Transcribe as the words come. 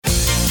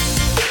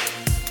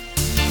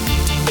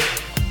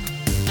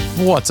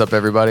What's up,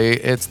 everybody?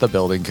 It's the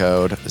Building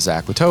Code.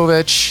 Zach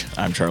Witovich.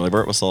 I'm Charlie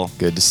Burtwhistle.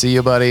 Good to see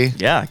you, buddy.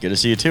 Yeah, good to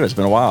see you too. It's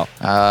been a while.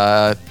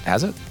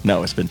 Has it?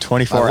 No, it's been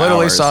 24 hours. I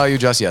literally saw you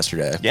just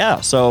yesterday.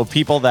 Yeah, so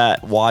people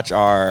that watch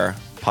our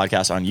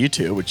podcast on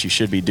YouTube, which you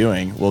should be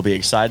doing, will be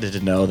excited to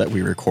know that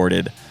we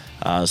recorded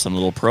some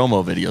little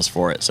promo videos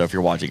for it. So if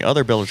you're watching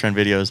other Builder Trend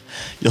videos,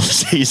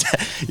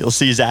 you'll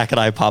see Zach and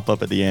I pop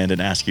up at the end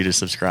and ask you to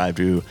subscribe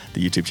to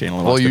the YouTube channel.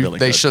 And watch the Building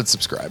Code. Should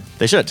subscribe.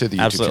 They should to the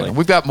YouTube Absolutely. channel.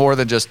 We've got more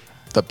than just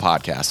the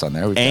podcast on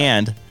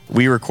there.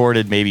 We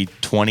recorded maybe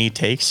 20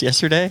 takes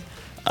yesterday.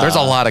 There's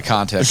a lot of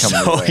content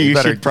coming your way. So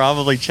you should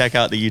probably check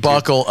out the YouTube.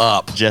 Buckle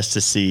up. Just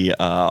to see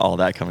all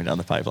that coming down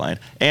the pipeline.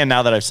 And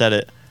now that I've said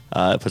it,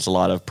 it puts a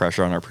lot of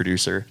pressure on our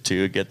producer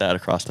to get that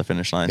across the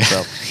finish line.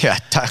 So yeah,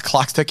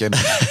 clock's ticking.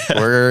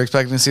 We're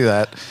expecting to see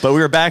that. But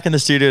we are back in the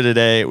studio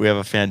today. We have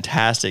a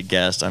fantastic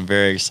guest. I'm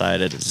very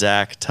excited.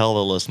 Zach, tell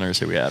the listeners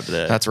who we have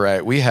today. That's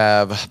right. We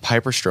have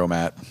Piper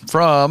Stromatt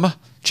from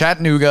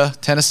Chattanooga,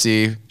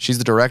 Tennessee. She's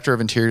the director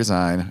of interior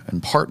design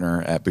and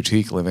partner at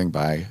Boutique Living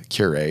by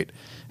Curate.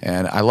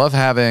 And I love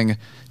having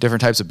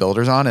different types of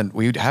builders on, and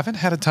we haven't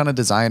had a ton of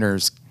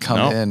designers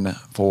come in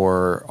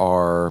for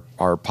our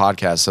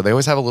podcast. So they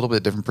always have a little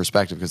bit different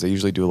perspective because they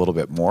usually do a little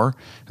bit more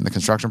in the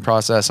construction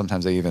process.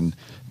 Sometimes they even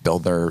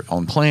build their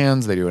own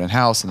plans. They do it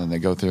in-house, and then they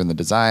go through in the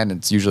design.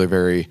 It's usually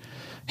very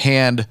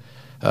hand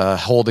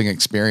holding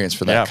experience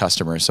for that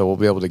customer. So we'll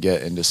be able to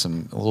get into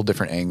a little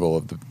different angle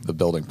of the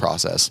building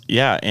process.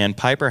 Yeah, and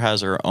Piper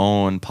has her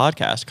own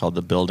podcast called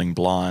The Building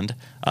Blonde,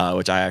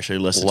 which I actually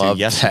listened to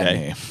yesterday. That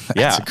name.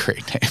 That's a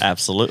great name.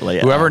 Absolutely.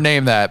 Whoever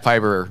named that,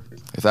 Piper,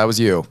 if that was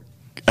you,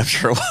 I'm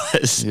sure it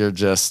was. You're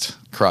just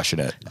crushing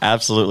it.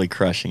 Absolutely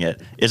crushing it.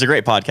 It's a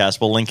great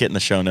podcast. We'll link it in the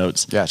show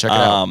notes. Yeah, check it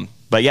out.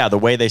 But yeah, the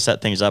way they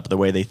set things up, the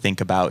way they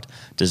think about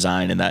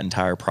design and that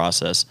entire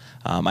process,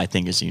 I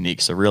think is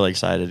unique. So really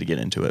excited to get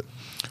into it.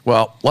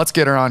 Well, let's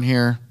get her on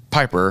here.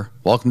 Piper,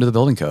 welcome to the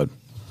Building Code.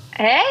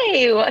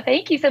 Hey, well,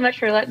 thank you so much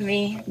for letting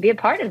me be a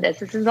part of this.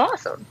 This is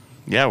awesome.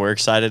 Yeah, we're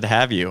excited to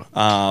have you.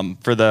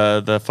 For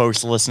the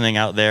folks listening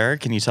out there,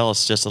 can you tell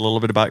us just a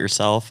little bit about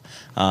yourself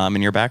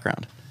and your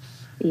background?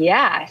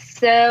 Yeah,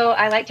 so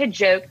I like to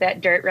joke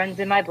that dirt runs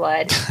in my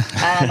blood.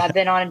 I've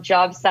been on a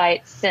job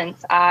site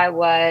since I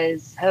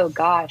was,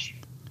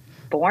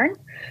 born.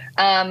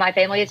 My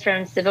family is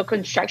from civil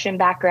construction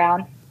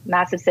background,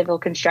 massive civil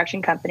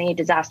construction company,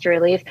 disaster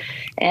relief.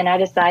 And I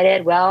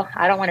decided, well,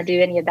 I don't want to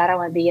do any of that. I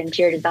want to be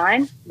interior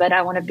design, but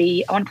I want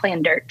to play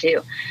in dirt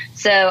too.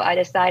 So I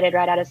decided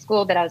right out of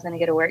school that I was going to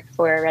go to work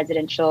for a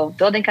residential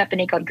building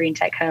company called Green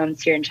Tech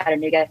Homes here in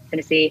Chattanooga,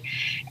 Tennessee,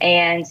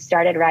 and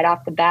started right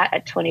off the bat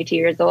at 22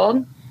 years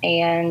old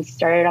and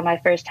started on my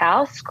first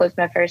house, closed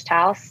my first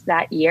house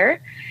that year.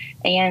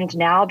 And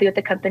now I'll be with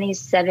the company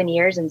 7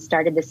 years and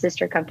started the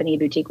sister company,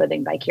 Boutique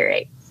Living by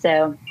Curate.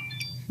 So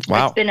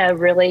wow. It's been a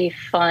really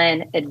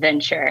fun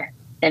adventure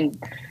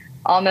and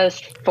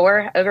almost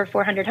over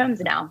 400 homes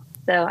now.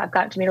 So I've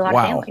gotten to meet a lot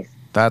of families.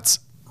 That's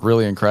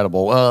really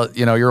incredible. Well,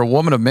 you're a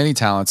woman of many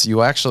talents.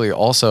 You actually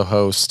also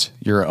host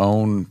your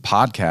own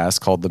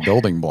podcast called The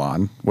Building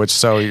Blonde,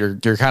 so you're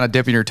kind of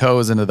dipping your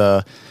toes into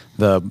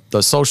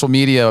the social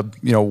media,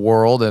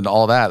 world and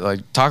all that.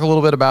 Like, talk a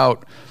little bit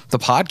about the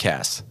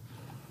podcast.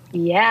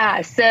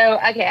 Yeah. So,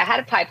 I had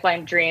a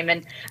pipeline dream,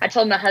 and I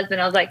told my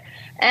husband, I was like,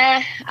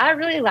 I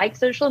really like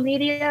social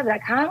media, but I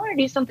kind of want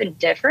to do something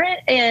different.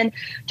 And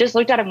just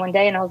looked at him one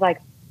day and I was like,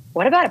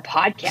 what about a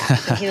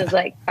podcast? And he was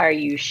like, are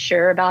you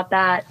sure about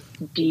that?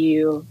 Do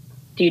you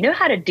know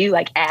how to do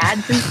like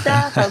ads and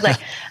stuff? I was like,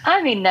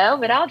 no,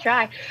 but I'll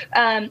try.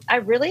 I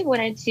really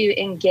wanted to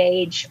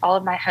engage all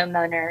of my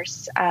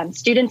homeowners,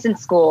 students in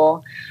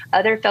school,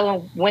 other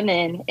fellow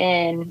women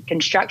in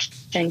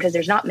construction, because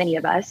there's not many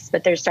of us,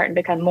 but there's starting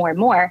to become more and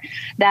more,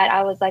 that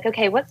I was like,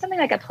 okay, what's something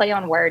like a play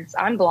on words?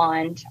 I'm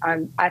blonde.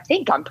 I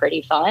think I'm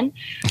pretty fun,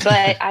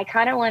 but I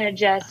kind of want to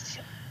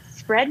just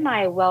spread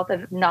my wealth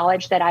of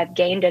knowledge that I've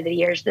gained over the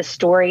years, the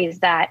stories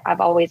that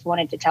I've always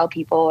wanted to tell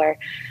people, or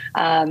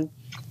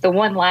the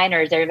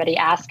one-liners everybody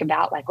asks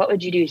about, like, what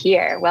would you do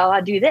here? Well,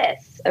 I'll do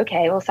this.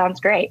 Okay, well,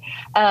 sounds great.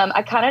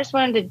 I kind of just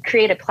wanted to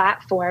create a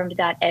platform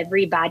that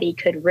everybody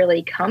could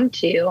really come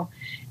to.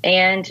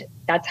 And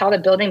that's how the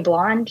Building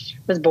Blonde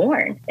was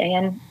born.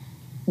 And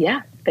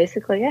yeah,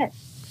 basically it.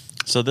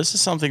 So this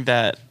is something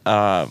that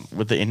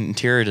with the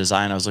interior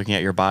design, I was looking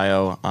at your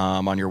bio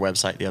on your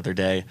website the other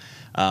day,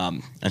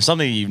 and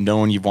something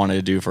you've wanted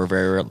to do for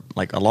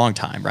a long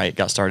time, right?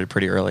 Got started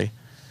pretty early.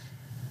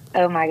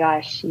 Oh my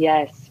gosh,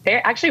 yes.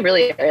 Actually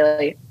really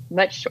early,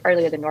 much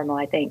earlier than normal,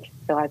 I think,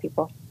 for a lot of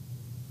people.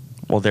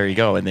 Well, there you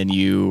go. And then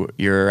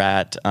you're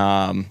at,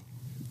 a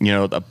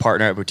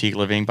partner at Boutique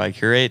Living by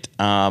Curate.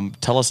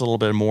 Tell us a little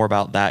bit more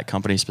about that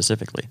company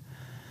specifically.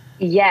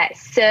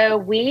 Yes.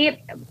 So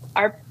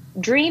our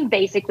dream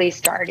basically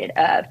started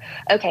of,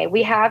 okay,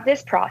 we have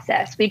this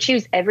process. We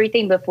choose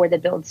everything before the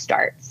build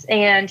starts.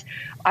 And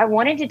I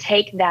wanted to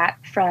take that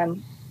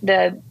from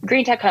the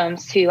Green Tech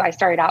Homes, who I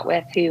started out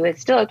with, who is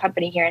still a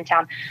company here in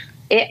town.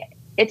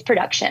 it's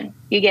production.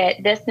 You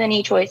get this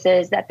many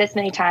choices that this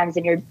many times,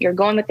 and you're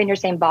going within your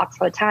same box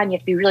all the time. You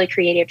have to be really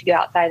creative to go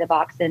outside of the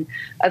box and,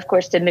 of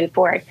course, to move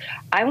forward.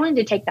 I wanted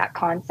to take that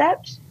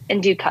concept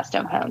and do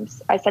custom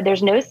homes. I said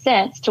there's no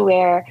sense to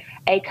where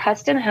a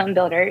custom home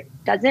builder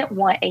doesn't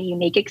want a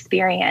unique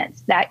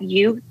experience that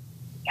you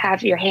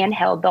have your hand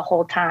held the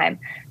whole time,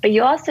 but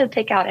you also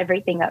pick out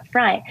everything up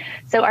front.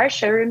 So our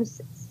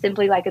showroom's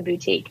simply like a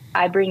boutique.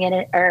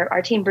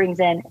 Our team brings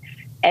in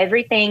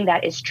everything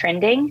that is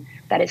trending,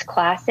 that is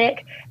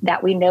classic,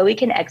 that we know we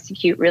can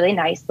execute really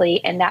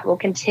nicely, and that will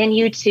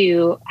continue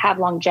to have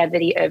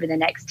longevity over the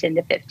next 10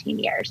 to 15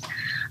 years.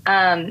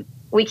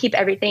 We keep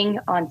everything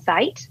on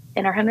site,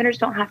 and our homeowners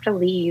don't have to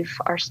leave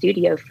our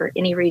studio for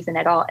any reason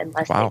at all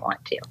unless they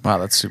want to. Wow,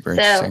 that's super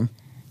interesting.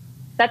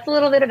 That's a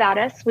little bit about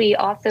us. We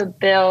also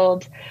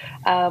build,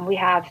 we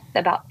have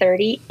about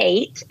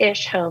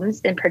 38-ish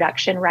homes in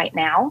production right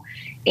now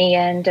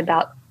and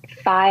about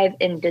 5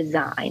 in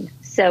design.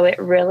 So it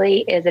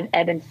really is an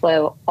ebb and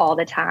flow all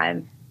the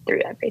time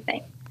through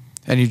everything.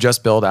 And you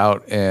just build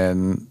out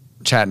in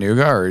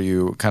Chattanooga, or are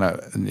you kind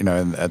of, in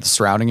the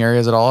surrounding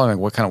areas at all? I mean,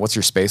 what's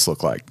your space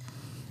look like?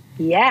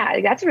 Yeah,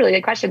 that's a really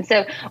good question.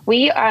 So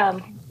we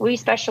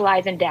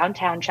specialize in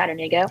downtown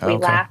Chattanooga. We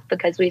laugh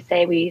because we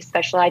say we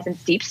specialize in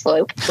steep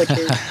slope, which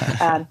is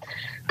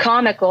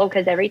comical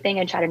because everything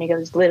in Chattanooga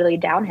is literally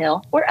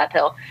downhill or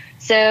uphill.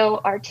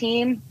 So our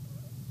team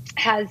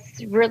has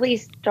really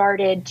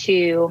started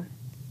to,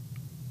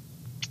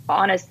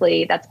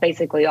 honestly, that's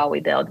basically all we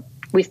build.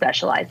 We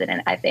specialize in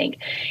it, I think.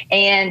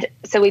 And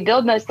so we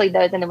build mostly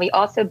those. And then we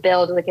also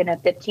build within a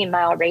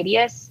 15-mile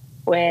radius,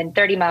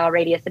 30-mile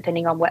radius,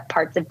 depending on what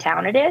parts of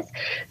town it is.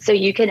 So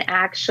you can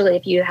actually,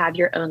 if you have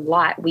your own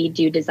lot, we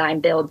do design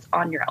builds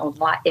on your own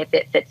lot if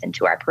it fits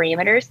into our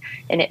parameters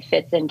and it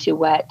fits into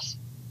what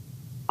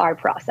our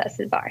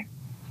processes are.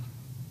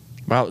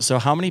 Wow. So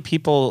how many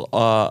people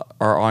are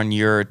on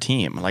your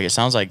team? Like, it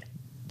sounds like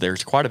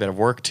there's quite a bit of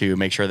work to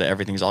make sure that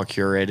everything's all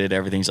curated,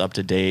 everything's up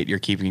to date. You're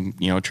keeping,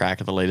 track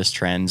of the latest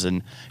trends,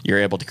 and you're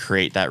able to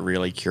create that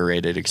really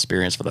curated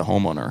experience for the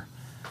homeowner.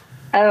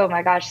 Oh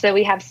my gosh. So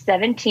we have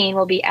 17.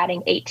 We'll be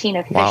adding 18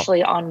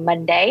 officially on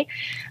Monday.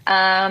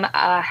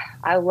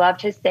 I love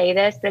to say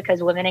this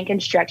because women in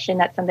construction,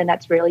 that's something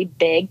that's really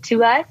big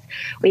to us.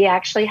 We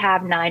actually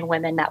have 9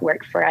 women that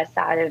work for us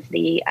out of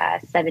the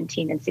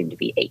 17 and soon to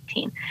be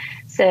 18.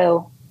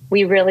 So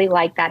we really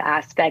like that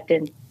aspect.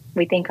 And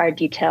we think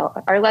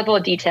our level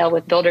of detail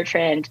with builder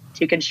trend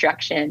to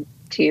construction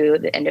to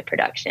the end of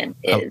production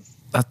is.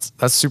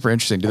 That's super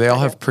interesting. Do they all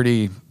have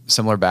pretty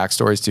similar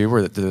backstories too?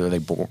 Are they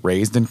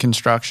raised in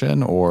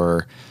construction,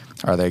 or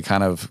are they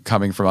kind of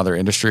coming from other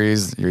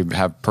industries? You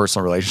have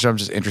personal relationships. I'm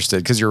just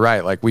interested because you're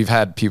right. Like, we've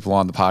had people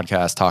on the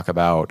podcast talk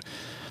about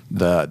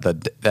the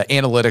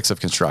analytics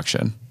of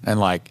construction, and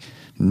like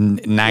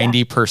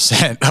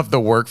 90% of the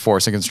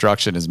workforce in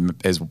construction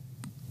is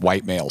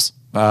white males.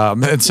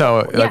 And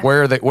so like,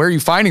 where are you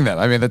finding them?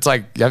 I mean, it's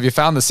like, have you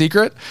found the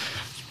secret?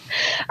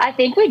 I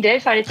think we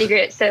did find a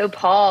secret. So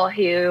Paul,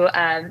 who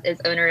is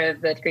owner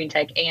of both Green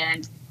Tech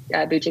and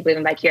Boutique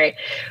Living by Curate,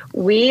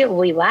 we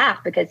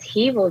laugh because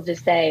he will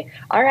just say,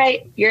 all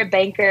right, you're a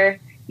banker,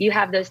 you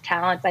have those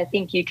talents. I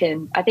think you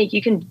can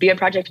be a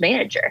project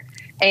manager,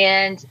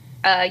 and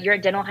you're a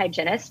dental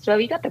hygienist. So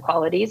you got the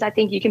qualities. I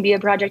think you can be a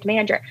project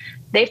manager.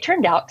 They've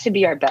turned out to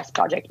be our best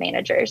project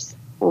managers,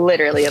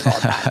 literally, of all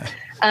time.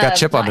 Got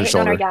chip on their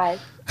shoulder.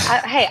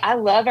 I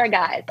love our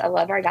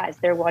guys.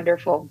 They're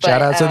wonderful. But,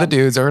 shout out to the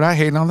dudes. We're not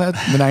hating on the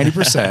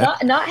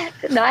 90%.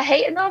 not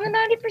hating on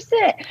the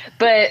 90%.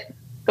 But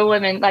the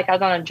women, like, I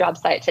was on a job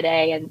site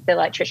today, and the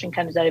electrician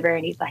comes over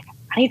and he's like,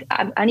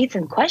 I need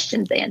some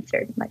questions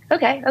answered. I'm like,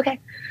 okay.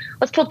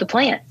 Let's pull up the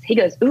plans. He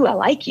goes, ooh, I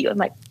like you. I'm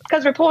like,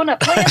 because we're pulling up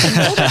plans.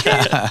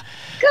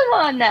 Come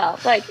on now.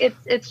 Like,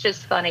 it's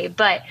just funny.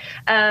 But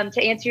to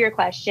answer your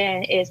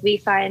question is, we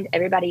find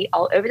everybody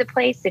all over the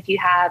place. If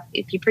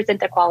you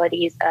present the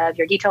qualities of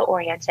you're detail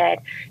oriented,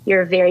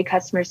 you're very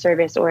customer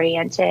service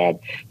oriented,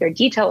 you're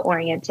detail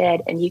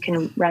oriented, and you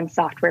can run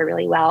software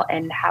really well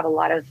and have a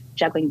lot of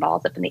juggling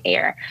balls up in the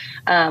air.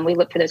 We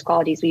look for those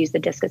qualities. We use the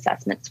DISC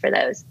assessments for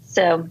those.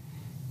 So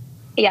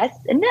yes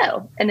and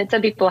no. And then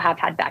some people have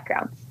had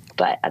backgrounds,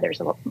 but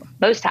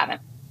most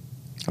haven't.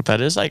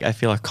 That is, like, I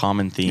feel a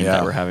common theme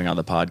that we're having on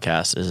the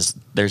podcast is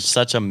there's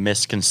such a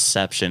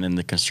misconception in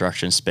the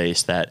construction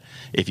space that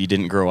if you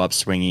didn't grow up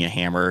swinging a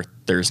hammer,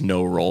 there's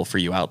no role for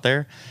you out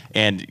there.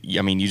 And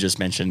I mean, you just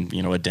mentioned,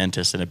 a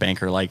dentist and a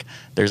banker. Like,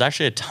 there's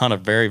actually a ton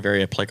of very,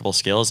 very applicable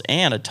skills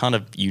and a ton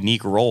of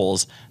unique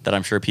roles that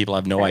I'm sure people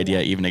have no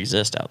idea even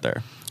exist out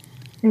there.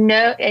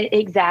 No,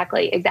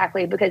 exactly.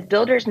 Because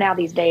builders now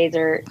these days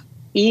are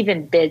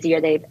even busier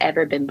they've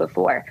ever been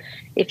before.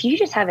 If you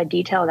just have a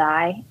detailed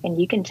eye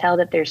and you can tell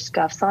that there's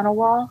scuffs on a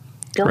wall,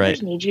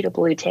 builders need you to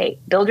blue tape.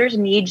 Builders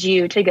need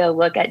you to go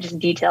look at just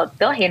details.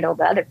 They'll handle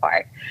the other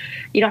part.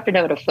 You don't have to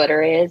know what a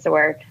footer is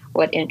or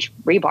what inch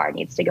rebar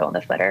needs to go in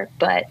the footer,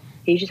 but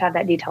you just have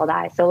that detailed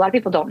eye. So a lot of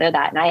people don't know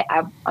that,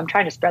 and I'm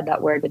trying to spread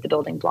that word with the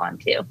building blonde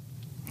too.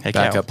 Hey,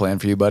 backup plan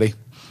for you, buddy.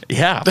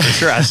 Yeah, for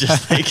sure. I was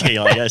just thinking,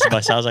 like,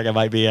 it sounds like it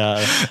might be a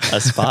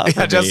spot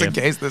for just me. in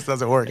case this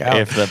doesn't work out.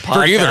 If the podcast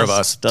for either of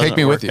us, take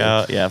me with you.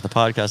 Out, yeah, if the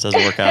podcast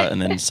doesn't work out,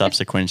 and then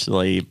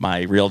subsequently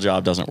my real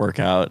job doesn't work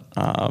out.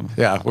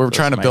 Yeah, we're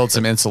trying to build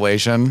some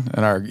insulation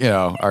in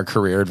our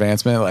career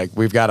advancement. Like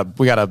we got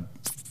a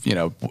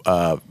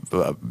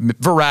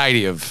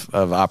variety of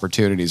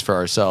opportunities for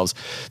ourselves.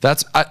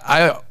 That's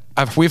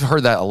we've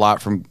heard that a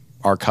lot from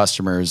our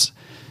customers.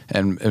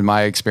 And in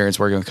my experience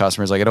working with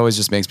customers, like it always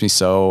just makes me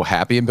so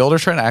happy. And Builder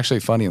Trend, actually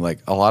funny, like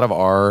a lot of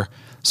our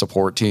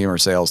support team or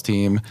sales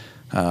team,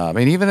 and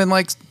even in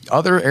like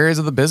other areas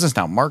of the business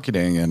now,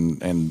 marketing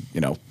and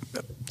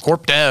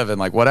corp dev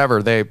and like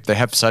whatever, they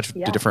have such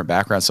different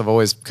backgrounds. So I've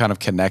always kind of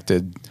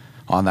connected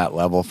on that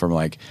level from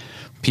like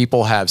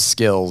people have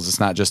skills. It's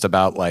not just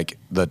about like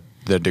the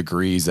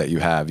degrees that you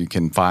have. You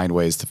can find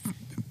ways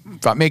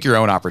to make your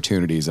own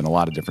opportunities in a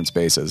lot of different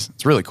spaces.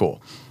 It's really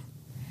cool.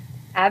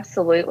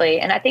 Absolutely.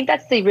 And I think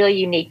that's the really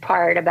unique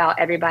part about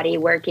everybody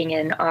working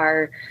in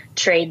our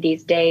trade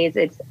these days.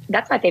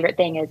 That's my favorite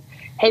thing is,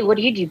 hey, what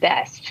do you do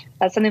best?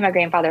 That's something my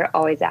grandfather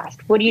always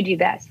asked. What do you do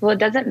best? Well, it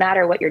doesn't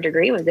matter what your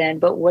degree was in,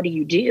 but what do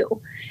you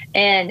do?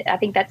 And I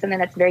think that's something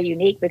that's very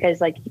unique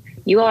because like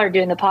you all are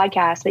doing the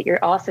podcast, but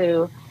you're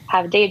also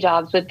have day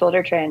jobs with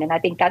Builder Trend. And I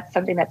think that's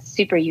something that's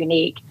super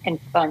unique and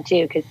fun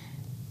too, because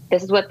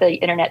this is what the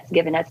internet's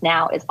given us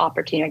now is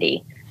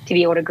opportunity to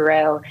be able to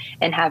grow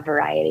and have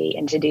variety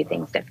and to do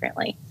things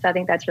differently. So I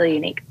think that's really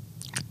unique.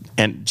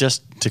 And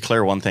just to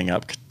clear one thing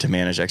up to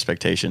manage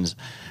expectations,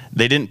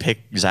 they didn't pick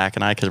Zach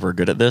and I because we're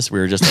good at this. We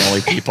were just the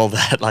only people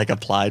that like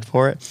applied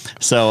for it.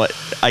 So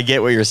I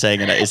get what you're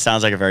saying, and it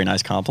sounds like a very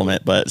nice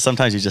compliment, but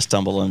sometimes you just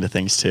stumble into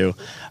things too.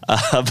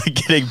 But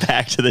getting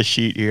back to the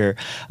sheet here,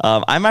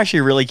 I'm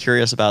actually really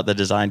curious about the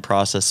design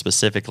process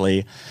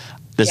specifically.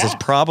 This is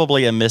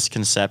probably a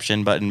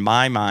misconception, but in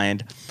my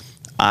mind,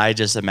 I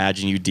just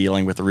imagine you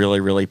dealing with really,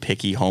 really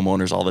picky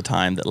homeowners all the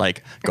time that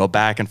like go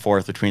back and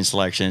forth between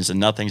selections and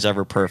nothing's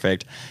ever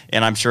perfect.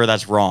 And I'm sure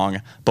that's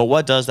wrong. But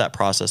what does that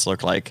process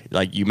look like?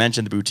 Like you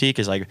mentioned the boutique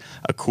is like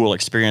a cool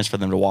experience for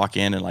them to walk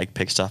in and like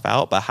pick stuff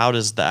out. But how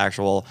does the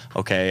actual,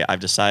 okay,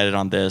 I've decided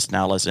on this,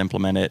 now let's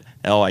implement it.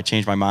 Oh, I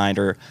changed my mind.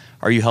 Or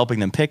are you helping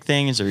them pick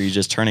things? Or are you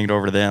just turning it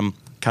over to them?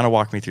 Kind of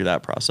walk me through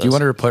that process. Do you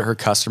want her to put her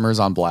customers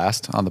on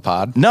blast on the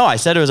pod? No, I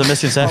said it was a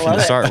misconception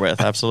to start with.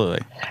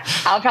 Absolutely.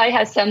 I'll probably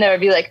have some that would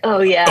be like,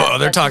 oh, yeah. Oh,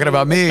 they're talking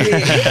about me.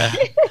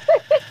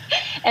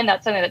 And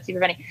that's something that's super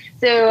funny.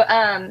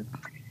 So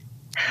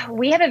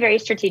we have a very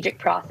strategic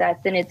process,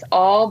 and it's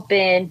all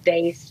been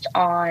based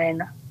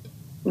on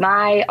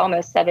my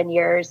almost 7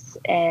 years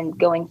and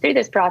going through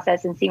this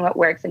process and seeing what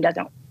works and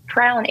doesn't.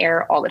 Trial and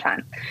error all the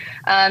time.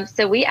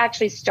 So we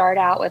actually start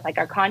out with like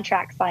our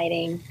contract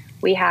signing.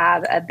 We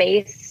have a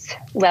base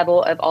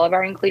level of all of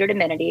our included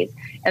amenities.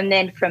 And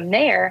then from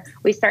there,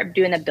 we start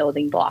doing the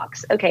building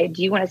blocks. Okay,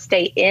 do you want to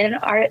stay in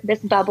this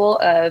bubble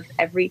of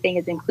everything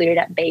is included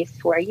at base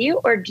for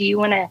you? Or do you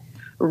want to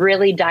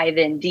really dive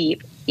in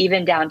deep,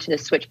 even down to the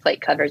switch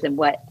plate covers and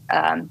what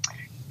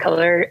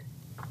color,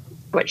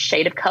 what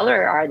shade of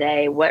color are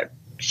they? What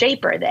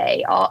shape are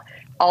they?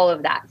 All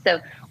of that.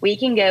 So we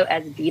can go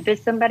as deep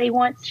as somebody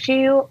wants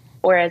to,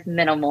 or as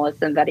minimal as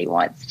somebody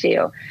wants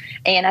to.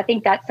 And I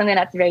think that's something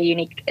that's very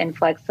unique and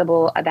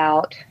flexible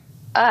about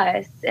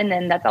us. And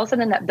then that's also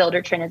something that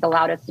Builder Trend has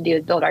allowed us to do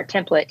is build our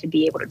template to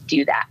be able to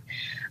do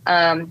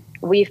that.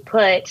 We've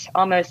put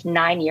almost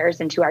 9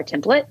 years into our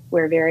template.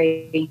 We're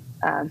very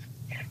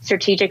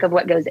strategic of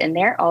what goes in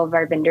there. All of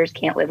our vendors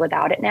can't live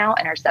without it now,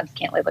 and our subs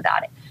can't live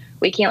without it.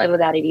 We can't live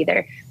without it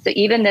either. So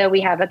even though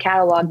we have a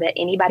catalog that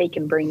anybody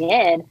can bring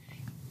in,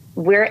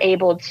 we're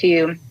able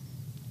to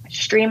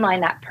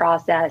streamline that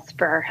process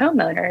for our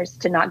homeowners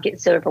to not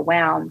get so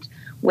overwhelmed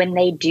when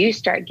they do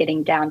start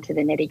getting down to the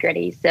nitty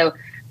gritty. So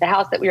the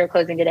house that we were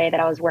closing today that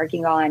I was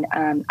working on,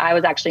 I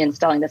was actually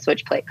installing the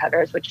switch plate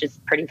covers, which is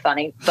pretty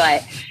funny,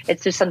 but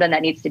it's just something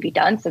that needs to be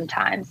done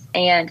sometimes.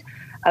 And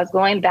I was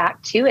going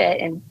back to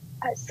it, and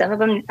some of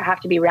them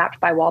have to be wrapped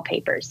by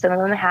wallpapers. Some of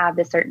them have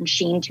a certain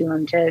sheen to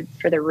them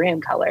for the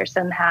room color.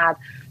 Some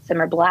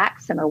are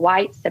black, some are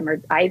white, some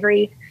are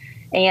ivory.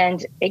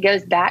 And it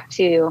goes back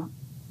to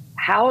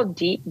how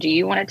deep do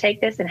you want to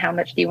take this and how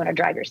much do you want to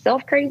drive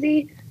yourself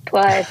crazy?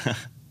 Plus,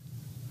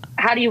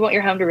 how do you want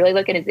your home to really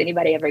look, and is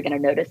anybody ever going to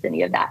notice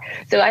any of that?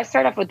 So I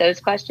start off with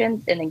those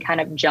questions and then kind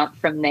of jump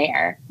from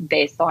there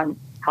based on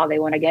how they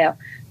want to go.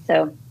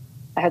 So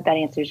I hope that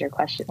answers your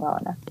question well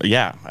enough.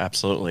 Yeah,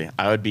 absolutely.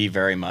 I would be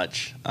very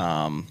much,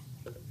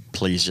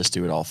 please just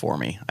do it all for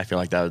me. I feel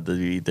like that would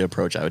be the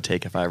approach I would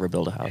take if I ever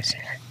build a house.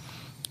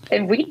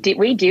 And we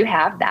do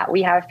have that.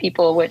 We have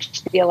people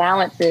which the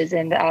allowances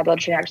and Builder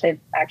Trend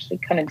actually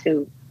come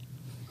into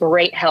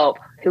great help.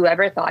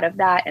 Whoever thought of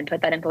that and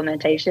put that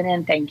implementation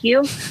in, thank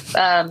you.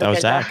 That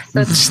was Zach.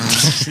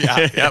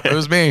 Yeah, it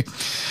was me.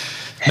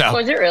 No.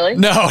 Was it really?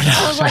 No.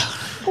 I was like,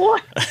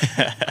 what?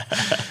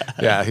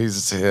 Yeah,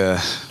 he's.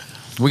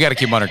 We got to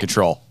keep him under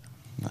control.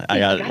 I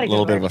got a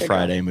little bit of a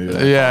Friday mood.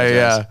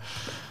 Yeah.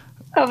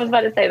 I was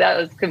about to say that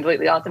was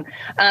completely awesome.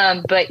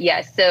 But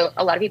yes, so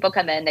a lot of people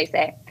come in, they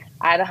say,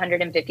 I have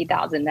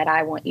 150,000 that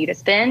I want you to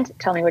spend.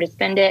 Tell me where to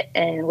spend it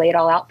and lay it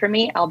all out for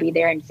me. I'll be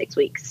there in 6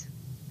 weeks.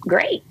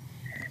 Great.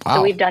 Wow.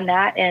 So we've done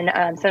that.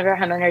 And some of our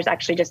homeowners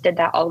actually just did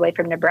that all the way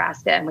from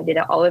Nebraska. And we did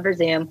it all over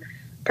Zoom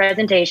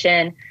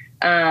presentation.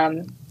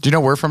 Do you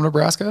know we're from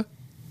Nebraska?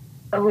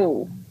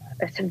 Oh,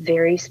 it's a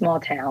very small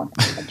town.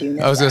 I do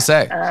know I was going to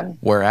say,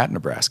 we're at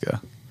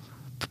Nebraska.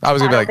 I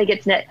was going to be like, I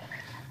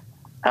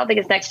don't think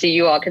it's next to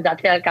you all because I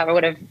feel like I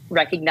would have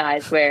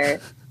recognized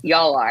where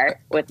y'all are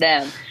with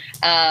them.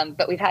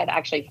 But we've had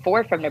actually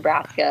 4 from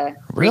Nebraska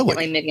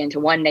recently moving into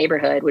one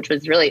neighborhood, which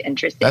was really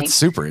interesting. That's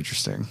super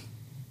interesting.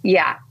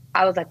 Yeah.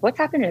 I was like, what's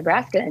happening in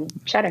Nebraska and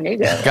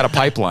Chattanooga? Got a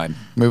pipeline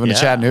moving to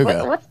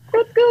Chattanooga.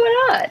 What's going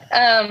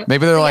on?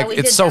 Maybe they're like,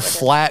 it's so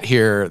flat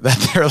here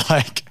that they're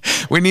like,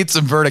 we need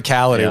some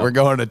verticality. Yeah. We're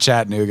going to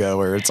Chattanooga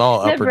where it's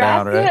all up or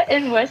down, right? Nebraska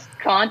and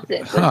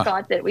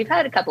Wisconsin. We've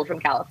had a couple from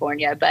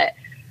California, but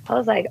I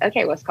was like,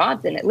 okay,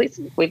 Wisconsin, at least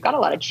we've got a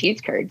lot of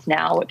cheese curds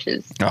now, which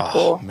is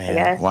cool, man. I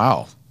guess.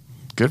 Wow.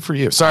 Good for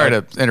you. Sorry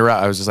to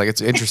interrupt. I was just like,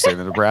 it's interesting,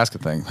 the Nebraska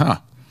thing. Huh.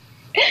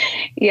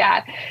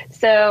 Yeah.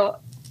 So,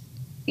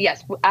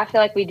 yes, I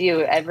feel like we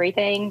do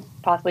everything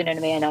possibly known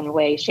to man on the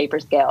way, shape, or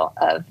scale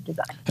of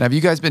design. And have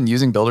you guys been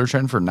using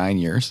Buildertrend for 9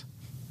 years?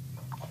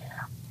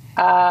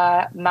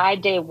 My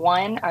day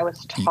one, I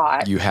was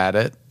taught. You had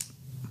it?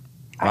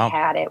 I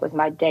had it. It was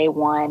my day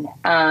one.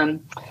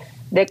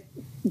 The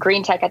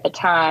Green Tech at the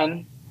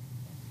time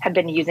had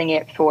been using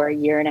it for a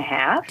year and a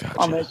half,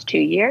 almost 2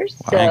 years.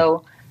 Wow.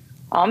 So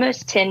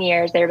almost 10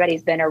 years,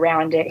 everybody's been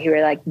around it who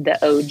are like the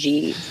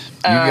OGs.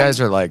 You guys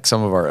are like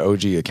some of our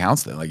OG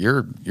accounts then. Like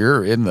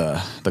you're in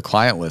the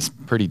client list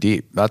pretty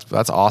deep.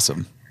 That's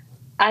awesome.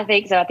 I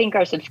think so. I think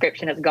our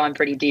subscription has gone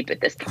pretty deep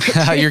at this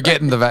point. You're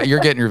getting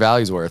your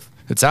value's worth.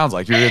 It sounds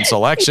like you're in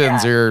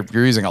selections, you're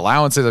using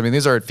allowances. I mean,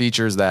 these are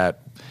features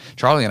that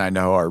Charlie and I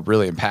know are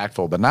really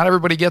impactful, but not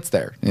everybody gets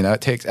there. You know,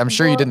 it takes, I'm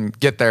sure you didn't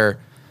get there,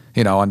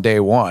 you know, on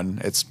day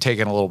one. It's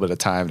taken a little bit of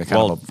time to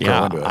kind of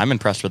grow into it. I'm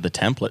impressed with the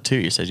template too.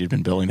 You said you've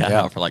been building that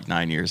out for like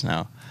 9 years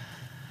now.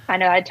 I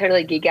know. I'd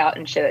totally geek out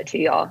and show it to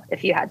y'all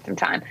if you had some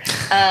time.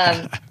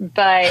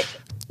 But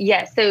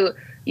yeah, so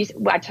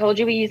I told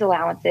you we use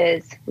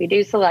allowances. We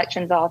do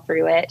selections all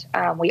through it.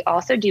 We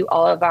also do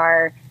all of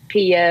our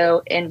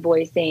PO,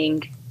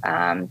 invoicing,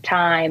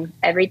 time.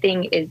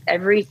 Everything is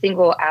every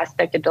single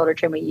aspect of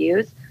Buildertrend we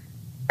use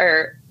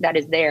or that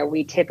is there,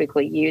 we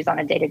typically use on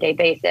a day-to-day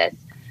basis.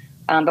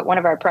 But one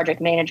of our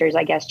project managers,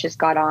 I guess, just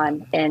got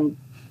on and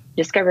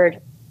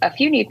discovered a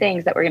few new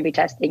things that we're going to be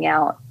testing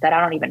out that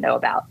I don't even know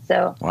about.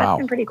 So that's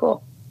been pretty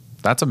cool.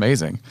 That's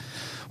amazing.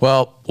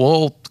 Well,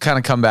 we'll kind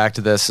of come back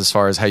to this as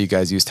far as how you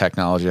guys use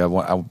technology.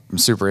 I'm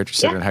super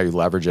interested in how you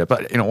leverage it.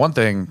 But, you know, one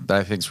thing that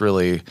I think is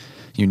really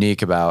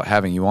unique about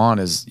having you on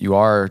is you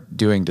are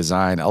doing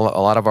design. A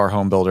lot of our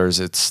home builders,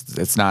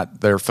 it's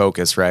not their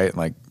focus, right?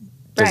 Like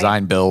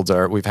design builds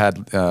are, we've had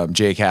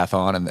JCath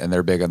on and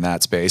they're big on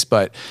that space.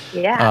 But,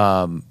 you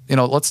know,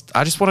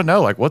 I just want to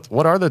know, like,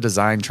 what are the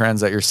design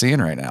trends that you're seeing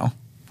right now?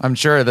 I'm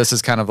sure this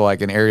is kind of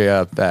like an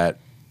area that,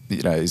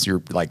 you know, is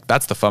your, like,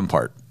 that's the fun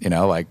part, you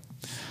know, like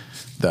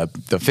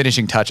the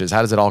finishing touches.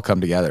 How does it all come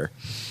together?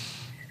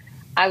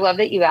 I love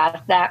that you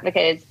asked that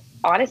because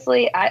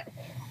honestly,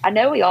 I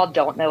know we all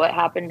don't know what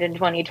happened in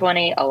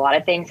 2020. A lot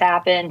of things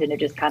happened and it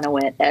just kind of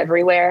went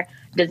everywhere.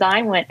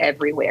 Design went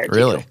everywhere.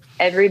 Really?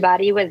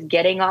 Everybody was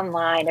getting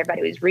online.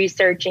 Everybody was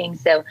researching.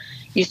 So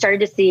you started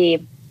to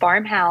see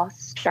farmhouse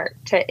start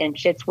to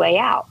inch its way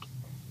out.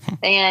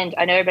 And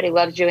I know everybody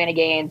loves Joanna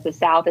Gaines. The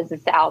South is the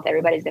South.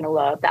 Everybody's going to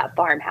love that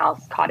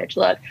farmhouse cottage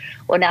look.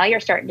 Well, now you're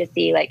starting to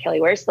see, like Kelly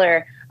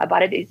Wersler, a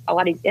lot of these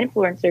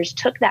influencers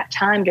took that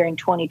time during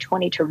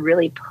 2020 to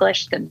really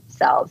push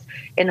themselves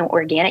in the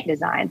organic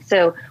design.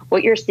 So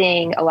what you're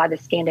seeing, a lot of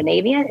the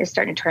Scandinavian is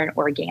starting to turn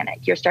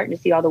organic. You're starting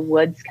to see all the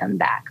woods come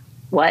back.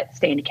 What?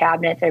 Stained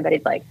cabinets.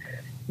 Everybody's like,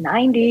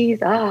 90s.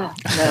 Oh,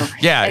 no.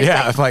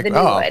 yeah. Like,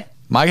 oh,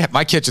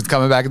 my kitchen's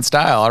coming back in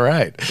style. All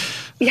right.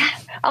 Yeah.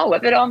 I'll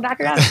whip it on back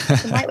around.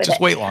 Just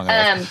wait long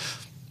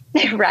enough.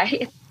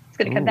 Right. It's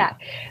going to come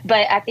back.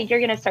 But I think you're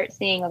going to start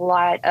seeing a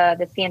lot of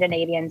the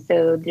Scandinavian.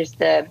 So there's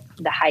the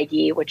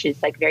Heidi, which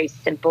is like very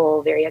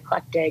simple, very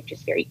eclectic,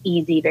 just very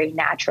easy, very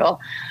natural.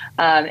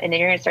 And then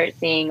you're going to start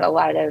seeing a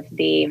lot of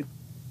the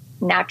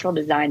natural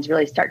designs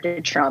really start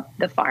to trump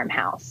the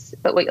farmhouse.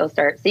 But what you'll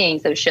start seeing,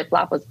 so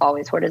shiplap was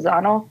always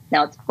horizontal.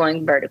 Now it's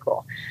going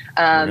vertical.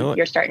 Really?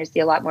 You're starting to see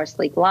a lot more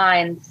sleek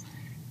lines.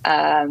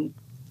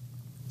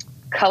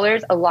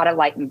 Colors, a lot of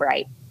light and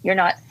bright. You're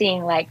not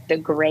seeing like the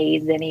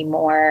grays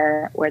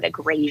anymore or the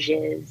grays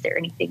or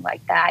anything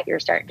like that. You're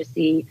starting to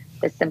see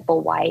the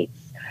simple whites,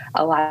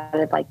 a lot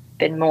of like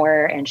Ben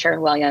Moore and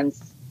Sharon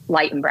Williams,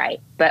 light and bright,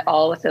 but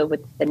also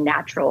with the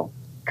natural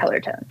color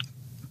tones.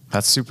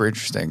 That's super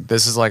interesting.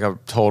 This is like a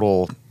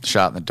total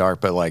shot in the dark,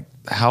 but like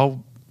how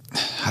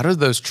do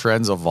those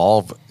trends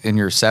evolve in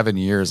your 7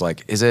 years?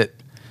 Like, is it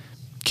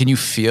can you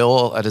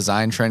feel a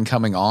design trend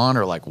coming on,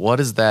 or like what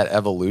does that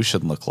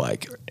evolution look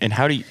like? And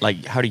how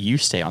do you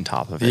stay on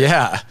top of it?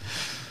 Yeah.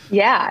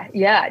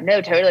 Yeah.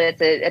 No, totally.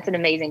 It's an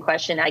amazing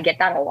question. I get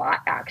that a lot,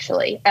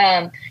 actually.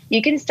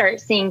 You can start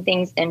seeing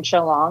things inch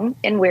along,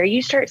 and where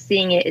you start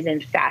seeing it is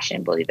in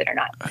fashion, believe it or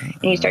not.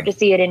 And you start to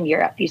see it in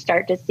Europe. You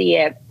start to see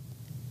it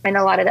in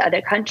a lot of the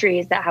other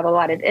countries that have a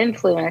lot of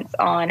influence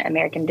on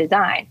American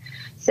design.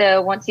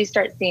 So once you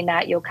start seeing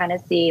that, you'll kind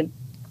of see.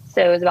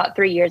 So it was about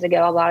 3 years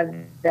ago, a lot of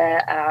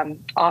the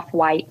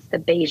off-whites, the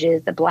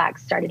beiges, the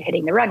blacks started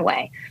hitting the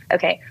runway.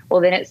 Okay, well,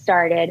 then it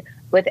started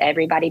with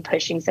everybody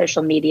pushing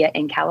social media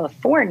in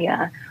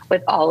California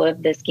with all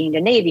of the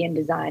Scandinavian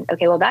design.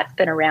 Okay, well, that's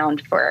been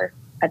around for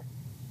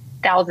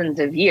thousands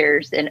of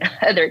years in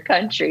other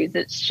countries.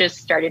 It's just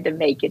started to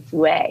make its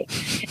way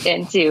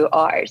into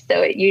ours.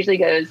 So it usually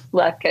goes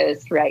left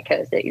coast, right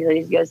coast. It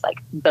usually goes like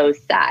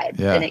both sides.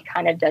 Yeah. And it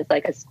kind of does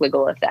like a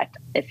squiggle effect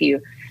if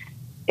you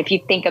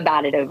think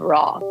about it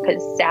overall.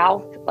 Because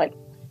South, like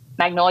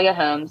Magnolia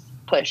Homes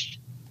pushed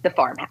the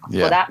farmhouse.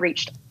 Yeah. Well, that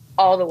reached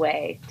all the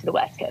way to the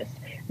West Coast.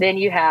 Then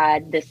you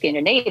had the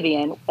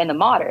Scandinavian and the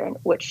modern,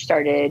 which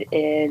started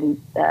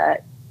in the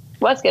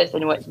West Coast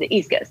and went to the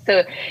East Coast.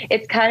 So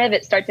it's kind of,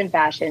 it starts in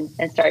fashion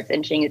and starts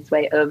inching its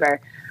way over.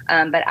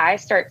 But I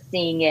start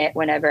seeing it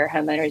whenever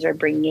homeowners are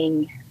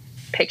bringing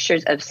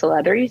pictures of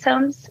celebrities'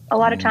 homes a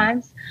lot of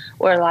times,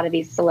 or a lot of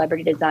these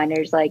celebrity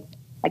designers, like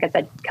I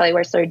said, Kelly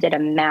Wearstler did a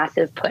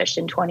massive push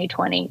in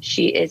 2020.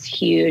 She is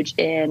huge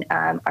in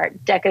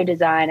Art Deco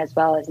design as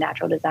well as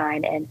natural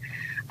design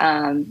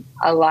and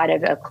a lot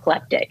of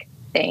eclectic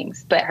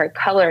things, but her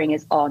coloring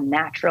is all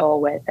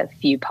natural with a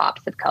few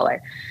pops of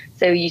color.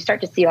 So you start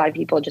to see a lot of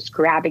people just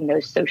grabbing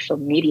those social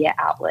media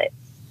outlets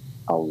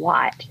a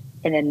lot.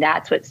 And then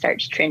that's what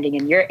starts trending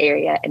in your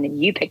area. And then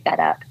you pick that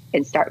up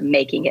and start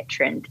making it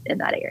trend in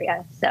that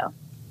area. So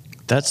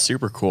that's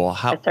super cool.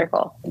 a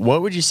circle.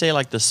 What would you say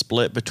like the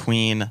split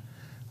between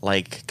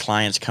like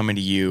clients coming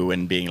to you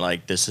and being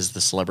like, this is the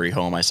celebrity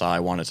home I saw,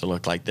 I want it to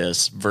look like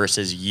this,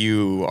 versus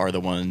you are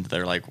the one that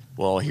are like,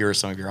 well, here are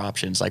some of your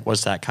options. Like,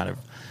 what's that kind of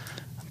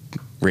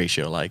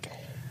ratio like?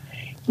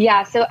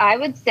 Yeah, so I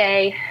would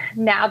say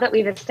now that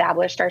we've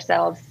established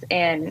ourselves,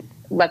 and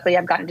luckily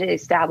I've gotten to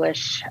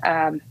establish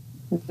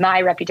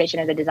my reputation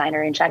as a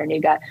designer in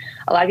Chattanooga,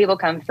 a lot of people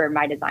come for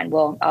my design.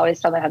 Well, I always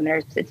tell the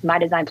homeowners, it's my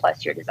design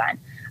plus your design.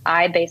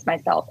 I base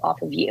myself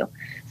off of you.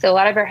 So a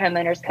lot of our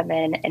homeowners come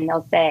in and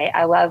they'll say,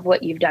 I love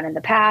what you've done in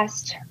the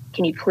past.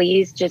 Can you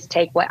please just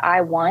take what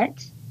I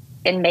want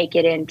and make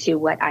it into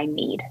what I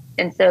need?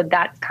 And so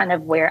that's kind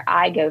of where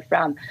I go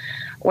from.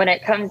 When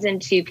it comes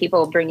into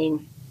people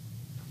bringing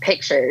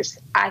pictures,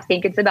 I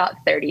think it's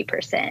about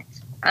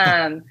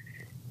 30%.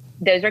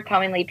 Those are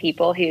commonly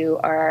people who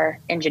are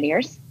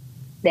engineers.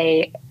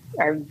 They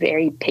are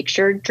very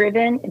picture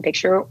driven and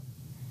picture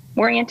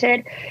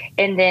oriented.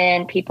 And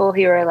then people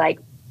who are like,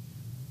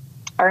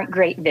 aren't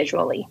great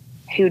visually,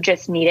 who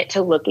just need it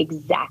to look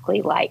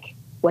exactly like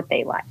what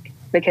they like.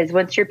 Because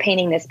once you're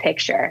painting this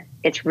picture,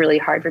 it's really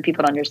hard for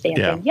people to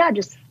understand. Yeah,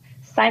 just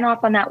sign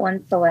off on that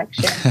one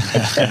selection.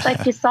 It's just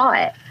like you saw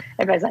it.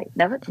 Everybody's like,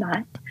 no, it's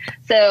not.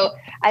 So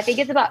I think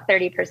it's about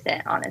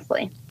 30%,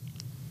 honestly.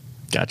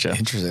 Gotcha.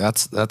 Interesting.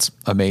 That's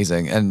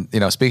amazing. And,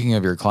 speaking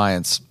of your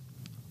clients,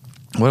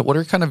 what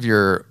would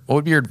your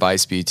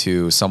advice be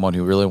to someone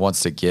who really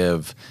wants to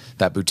give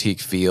that boutique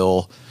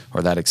feel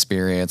or that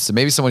experience, and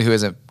maybe someone who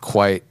isn't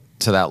quite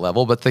to that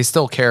level, but they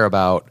still care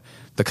about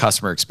the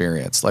customer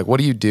experience? Like, what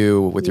do you do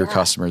with your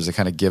customers to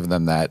kind of give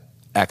them that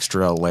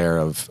extra layer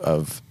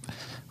of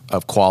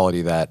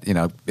quality that,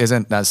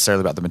 isn't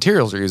necessarily about the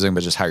materials you're using,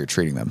 but just how you're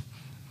treating them?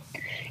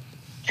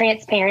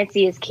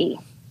 Transparency is key.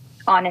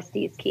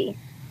 Honesty is key.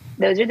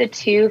 Those are the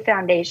two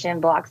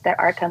foundation blocks that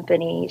our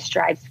company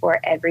strives for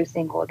every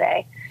single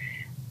day.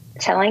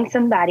 Telling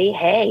somebody,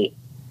 hey,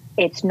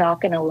 it's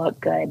not going to look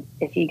good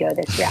if you go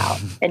this route.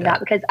 And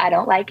not because I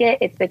don't like it,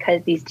 it's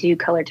because these two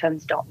color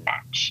tones don't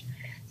match.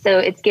 So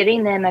it's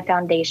giving them a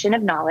foundation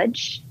of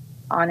knowledge,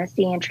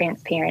 honesty, and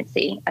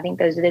transparency. I think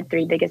those are the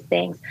three biggest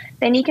things.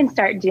 Then you can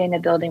start doing the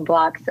building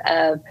blocks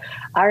of,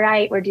 all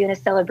right, we're doing a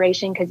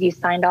celebration because you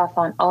signed off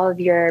on all of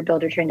your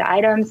builder trend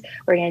items.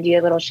 We're going to do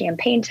a little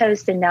champagne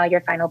toast, and now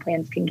your final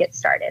plans can get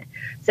started.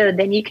 So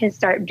then you can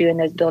start doing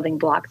those building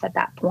blocks at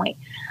that point.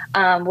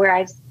 Where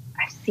I've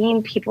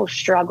seen people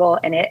struggle,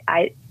 and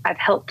I've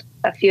helped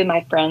a few of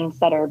my friends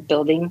that are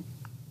building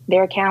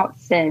their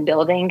accounts and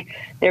building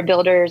their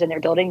builders and they're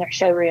building their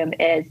showroom,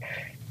 is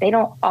they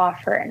don't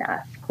offer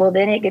enough. Well,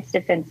 then it gets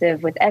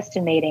defensive with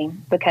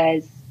estimating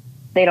because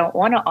they don't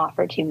want to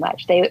offer too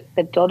much.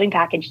 The building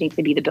package needs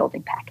to be the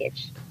building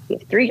package. You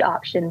have 3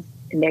 options,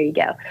 and there you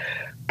go.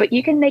 But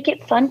you can make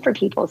it fun for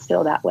people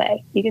still that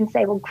way. You can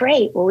say, well,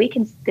 great. Well, we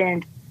can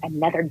spend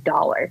another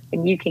 $1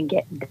 and you can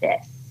get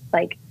this.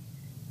 Like,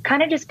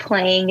 kind of just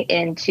playing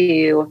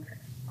into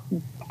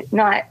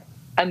not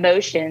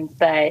emotions,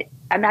 but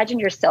imagine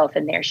yourself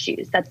in their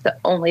shoes. That's the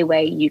only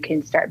way you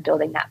can start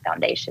building that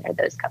foundation, or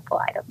those couple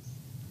items.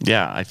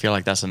 Yeah, I feel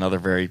like that's another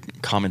very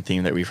common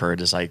theme that we've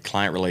heard is like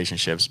client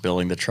relationships,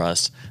 building the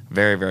trust.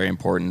 Very, very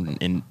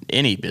important in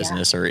any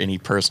business or any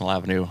personal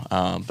avenue,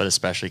 but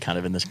especially kind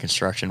of in this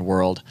construction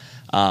world.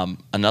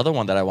 Another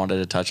one that I wanted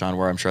to touch on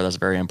where I'm sure that's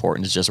very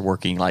important is just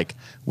working like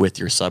with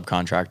your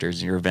subcontractors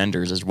and your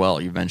vendors as well.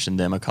 You've mentioned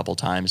them a couple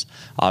times.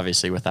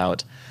 Obviously,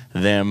 without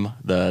them,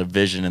 the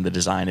vision and the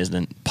design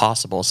isn't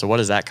possible. So what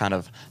is that kind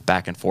of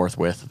back and forth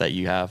with that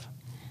you have?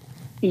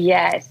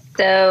 Yes.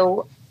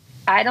 So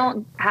I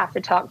don't have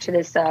to talk to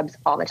the subs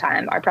all the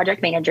time. Our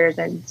project managers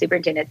and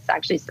superintendents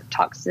actually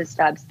talk to the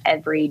subs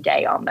every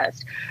day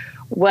almost.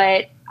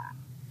 What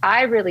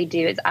I really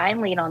do is I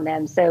lean on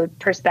them. So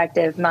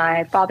perspective,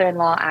 my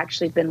father-in-law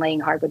actually been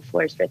laying hardwood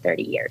floors for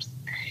 30 years.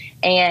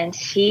 And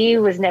he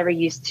was never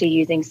used to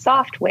using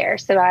software.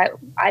 So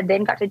I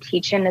then got to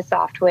teach him the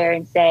software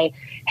and say,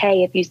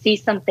 hey, if you see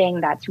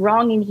something that's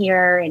wrong in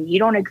here and you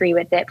don't agree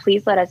with it,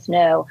 please let us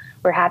know.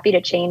 We're happy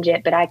to change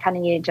it. But I kind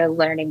of needed to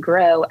learn and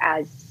grow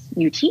as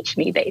you teach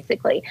me,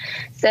 basically.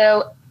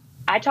 So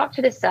I talk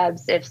to the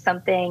subs if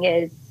something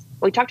is,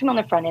 we talk to them on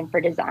the front end for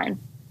design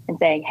and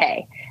saying,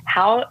 hey,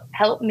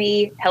 help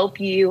me help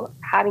you.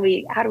 How do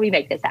we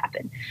make this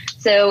happen?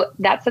 So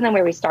that's something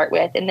where we start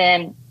with. And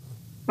then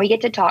we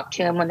get to talk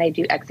to them when they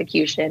do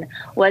execution.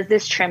 Was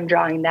this trim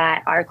drawing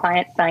that our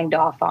client signed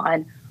off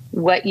on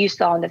what you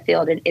saw in the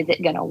field, and is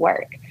it going to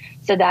work?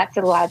 So that's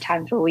a lot of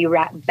times where we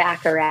wrap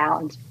back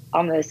around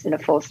almost in a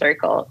full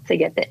circle to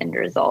get the end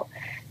result.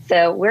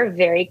 So we're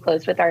very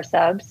close with our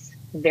subs,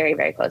 very,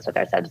 very close with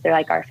our subs. They're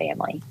like our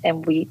family,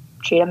 and we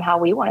treat them how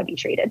we want to be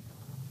treated.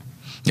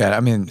 Yeah, I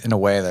mean, in a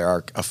way, they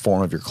are a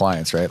form of your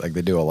clients, right? Like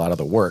they do a lot of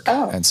the work.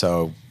 And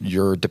so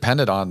you're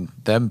dependent on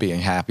them being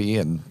happy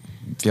and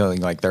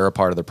feeling like they're a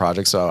part of the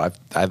project. So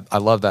I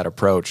love that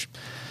approach.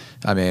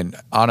 I mean,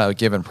 on a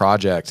given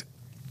project,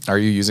 are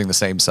you using the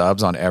same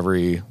subs on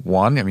every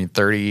one? I mean,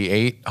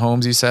 38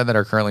 homes you said that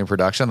are currently in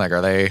production. Like,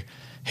 are they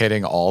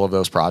hitting all of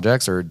those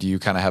projects, or do you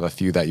kind of have a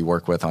few that you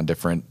work with on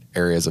different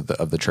areas of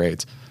the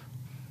trades?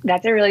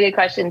 That's a really good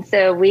question.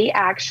 So we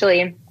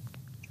actually,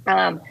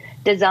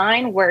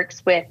 design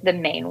works with the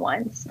main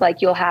ones.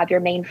 Like you'll have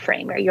your main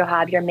framer, you'll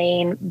have your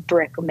main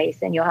brick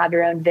mason, you'll have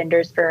your own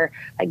vendors for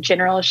like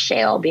General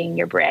Shale being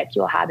your brick,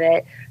 you'll have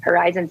it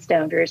Horizon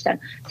Stone for your stone.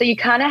 So you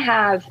kind of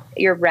have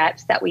your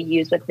reps that we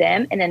use with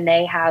them, and then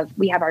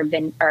we have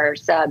our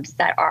subs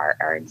that are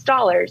our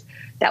installers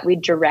that we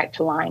direct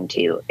line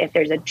to if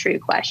there's a true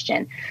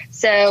question.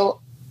 So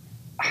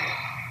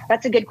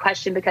that's a good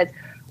question because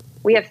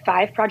we have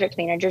 5 project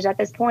managers at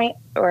this point.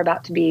 We're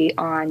about to be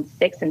on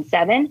 6 and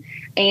 7,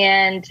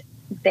 and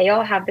they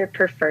all have their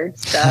preferred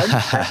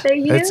subs that they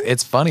use.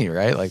 It's funny,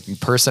 right? Like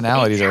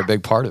personalities are a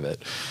big part of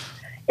it.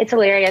 It's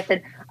hilarious.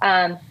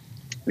 And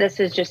this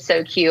was just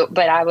so cute,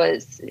 but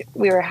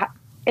we were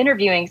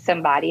interviewing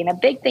somebody, and a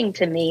big thing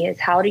to me is,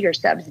 how do your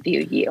subs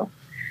view you?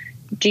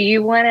 Do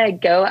you want to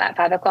go at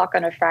 5:00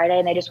 on a Friday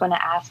and they just want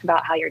to ask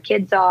about how your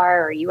kids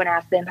are, or you want to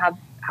ask them how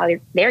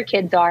their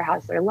kids are,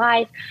 how's their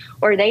life,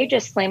 or they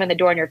just slamming the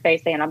door in your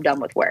face saying, I'm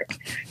done with work?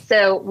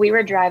 So we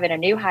were driving a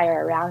new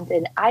hire around,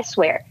 and I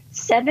swear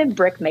 7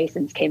 brick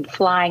masons came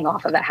flying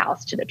off of a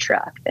house to the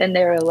truck, and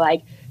they were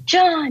like,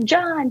 John.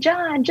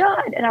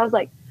 And I was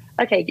like,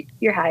 okay,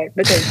 you're hired,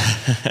 because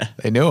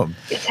they knew him.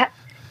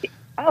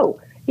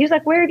 He was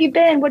like, where have you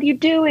been? What are you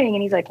doing?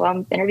 And he's like, well,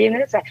 I'm interviewing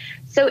this guy.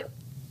 So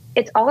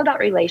it's all about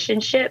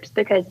relationships,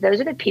 because those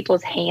are the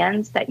people's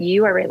hands that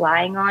you are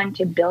relying on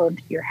to build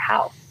your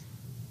house,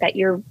 that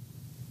you're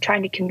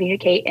trying to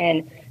communicate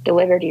and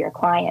deliver to your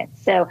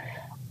clients. So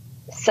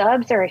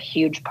subs are a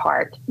huge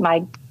part.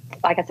 Like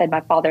I said, my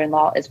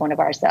father-in-law is one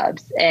of our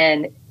subs,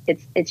 and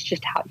it's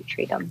just how you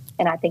treat them.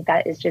 And I think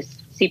that is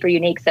just super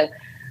unique. So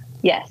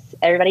yes,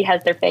 everybody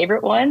has their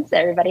favorite ones.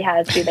 Everybody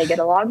has who they get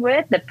along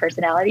with, the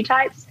personality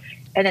types,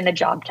 and then the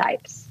job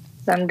types.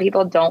 Some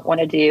people don't want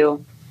to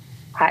do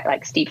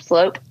like steep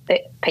slope.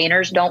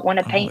 Painters don't want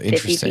to paint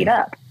 50 feet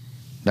up.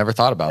 Never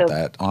thought about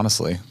that,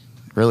 honestly.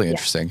 Really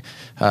interesting.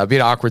 It'd be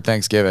an awkward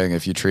Thanksgiving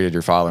if you treated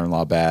your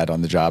father-in-law bad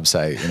on the job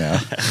site, you know?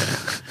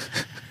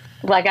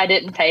 Like I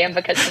didn't pay him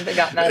because something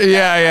got messed up.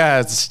 Yeah.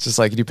 It's just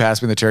like, can you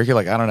pass me the turkey?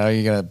 Like, I don't know.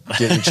 You gonna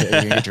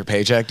get your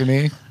paycheck to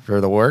me for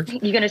the work?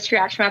 You gonna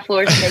scratch my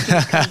floors and make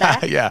me come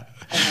back? Yeah.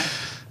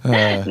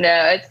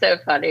 No, it's so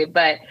funny.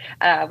 But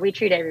we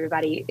treat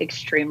everybody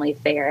extremely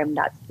fair, and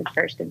that's the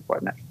first and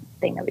foremost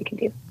thing that we can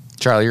do.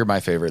 Charlie, you're my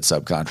favorite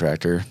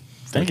subcontractor.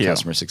 Thank you.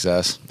 Customer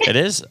success. It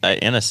is,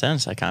 in a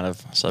sense, I kind of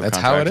subcontract That's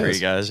how it for is.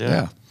 you guys.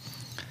 Yeah.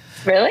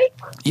 Really?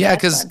 Yeah,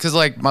 because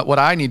like what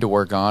I need to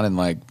work on, and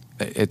like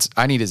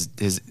I need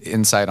his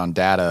insight on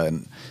data,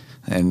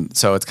 and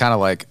so it's kind of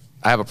like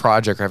I have a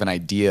project or I have an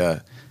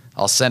idea,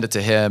 I'll send it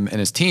to him and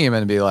his team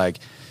and be like,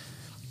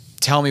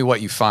 tell me what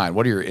you find.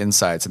 What are your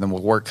insights? And then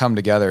we'll come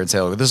together and say,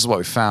 oh, this is what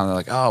we found. And they're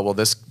like, oh, well,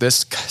 this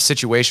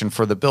situation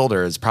for the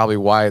builder is probably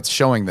why it's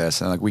showing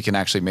this, and like we can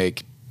actually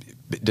make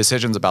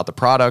decisions about the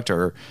product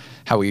or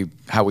how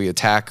we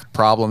attack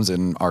problems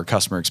in our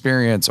customer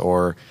experience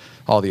or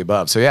all the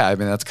above. So yeah, I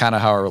mean, that's kind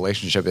of how our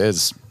relationship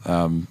is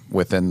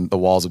within the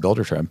walls of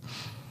Builder Trim.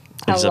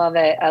 I love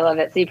it. I love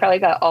it. So you probably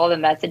got all the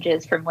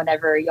messages from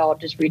whenever y'all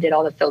just redid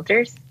all the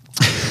filters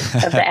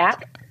of the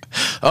app.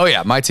 Oh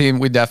yeah, my team,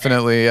 we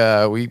definitely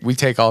we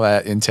take all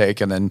that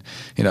intake, and then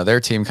their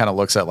team kind of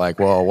looks at like,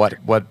 well,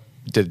 what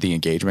did the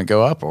engagement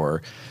go up,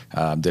 or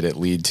did it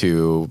lead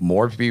to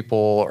more people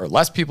or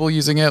less people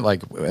using it?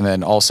 Like, and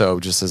then also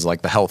just as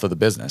like the health of the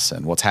business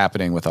and what's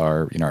happening with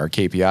our our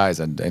KPIs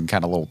and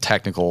kind of little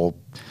technical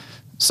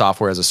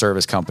software as a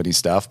service company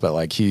stuff. But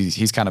like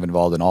he's kind of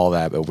involved in all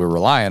that, but we're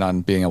relying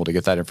on being able to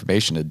get that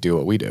information to do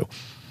what we do.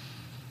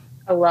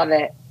 I love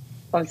it.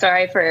 I'm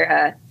sorry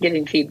for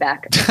giving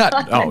feedback.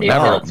 Oh,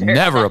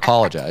 never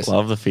apologize.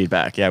 Love the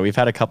feedback. Yeah, we've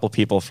had a couple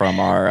people from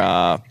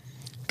our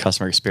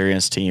customer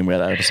experience team. We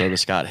had an episode with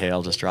Scott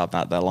Hale just dropped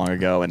not that long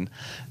ago, and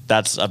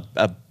that's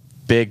a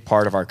big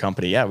part of our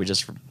company. Yeah, we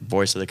just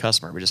voice of the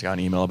customer. We just got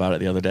an email about it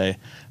the other day.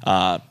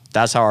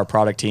 That's how our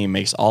product team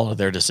makes all of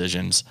their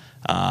decisions,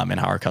 and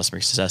how our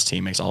customer success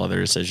team makes all of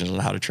their decisions on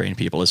how to train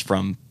people is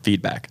from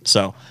feedback.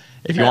 So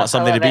if you want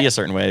something to be a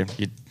certain way,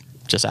 you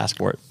just ask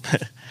for it.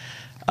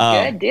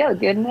 Good deal.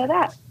 Good to know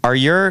that.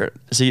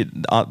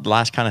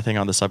 Last kind of thing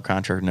on the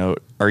subcontractor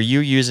note, are you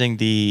using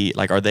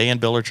are they in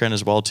Builder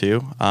as well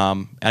too?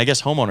 I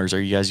guess homeowners, are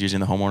you guys using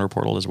the homeowner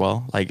portal as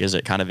well? Like, is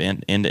it kind of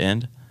end to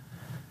end?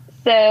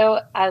 So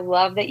I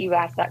love that you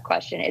asked that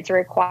question. It's a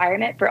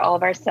requirement for all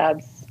of our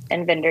subs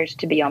and vendors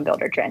to be on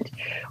Builder Trend.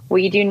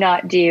 We do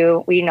not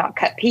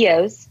cut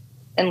POs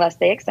unless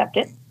they accept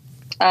it.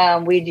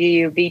 We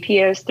do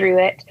VPOs through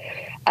it.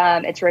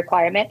 It's a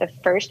requirement. The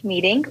first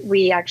meeting,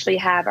 we actually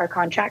have our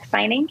contract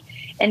signing,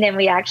 and then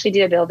we actually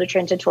do a Builder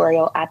Trend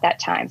tutorial at that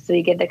time. So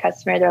we give the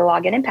customer their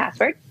login and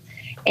password,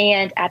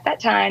 and at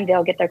that time,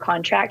 they'll get their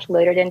contract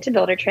loaded into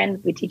Builder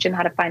Trend. We teach them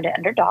how to find it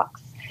under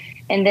Docs,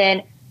 and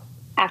then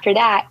after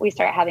that, we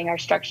start having our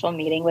structural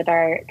meeting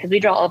because we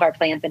draw all of our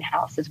plans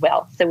in-house as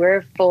well. So we're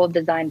a full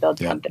design build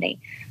company.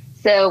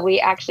 So we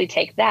actually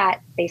take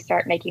that. They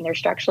start making their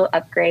structural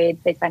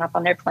upgrades. They sign off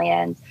on their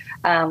plans.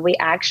 We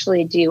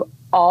actually do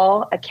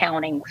all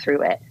accounting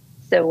through it.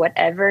 So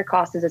whatever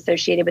cost is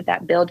associated with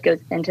that build goes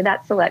into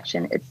that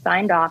selection. It's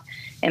signed off.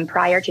 And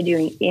prior to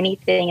doing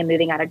anything and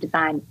moving out of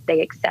design,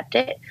 they accept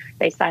it.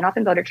 They sign off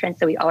in Builder Trend.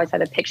 So we always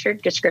have a picture,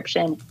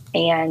 description,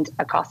 and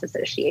a cost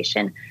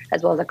association,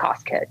 as well as a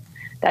cost code.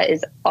 That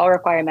is all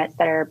requirements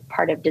that are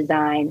part of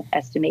design,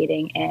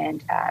 estimating,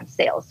 and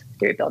sales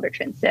through Builder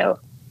Trend. So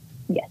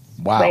yes.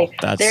 Wow.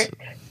 That's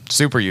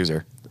super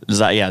user.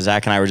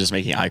 Zach and I were just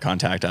making eye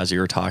contact as you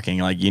were talking.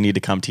 Like, you need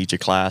to come teach a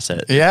class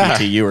at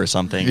PTU or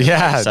something.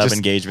 Yeah,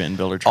 sub-engagement and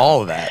Builder Trend.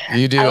 All of that.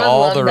 You do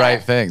all the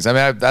right things. I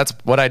mean, that's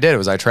what I did.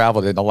 Was I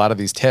traveled, and a lot of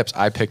these tips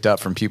I picked up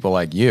from people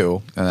like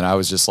you, and then I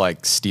was just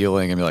like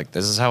stealing and be like,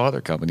 this is how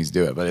other companies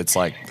do it. But it's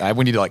like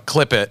we need to like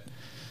clip it.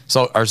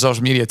 So our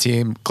social media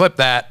team, clip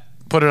that,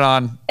 put it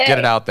on, get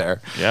it out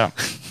there. Yeah.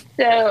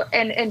 So,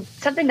 and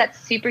something that's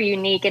super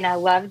unique, and I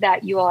love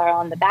that you all are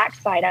on the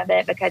backside of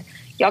it, because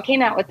y'all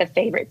came out with the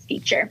favorites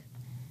feature.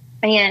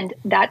 And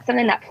that's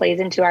something that plays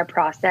into our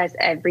process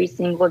every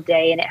single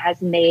day. And it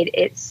has made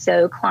it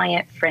so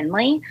client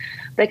friendly,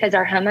 because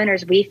our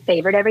homeowners, we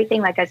favored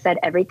everything. Like I said,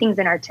 everything's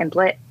in our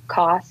template: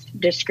 cost,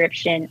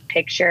 description,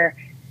 picture.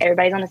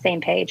 Everybody's on the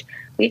same page.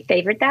 We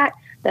favored that.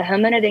 The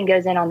homeowner then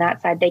goes in on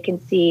that side. They can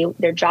see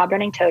their job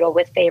running total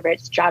with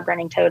favorites, job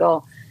running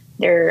total,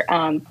 their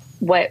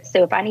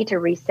so if I need to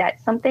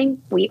reset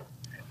something, we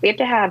have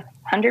to have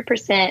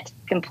 100%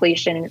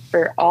 completion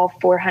for all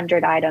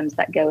 400 items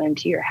that go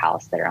into your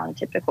house that are on a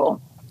typical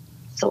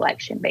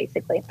selection,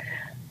 basically.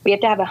 We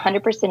have to have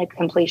 100% of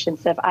completion.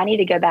 So if I need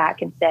to go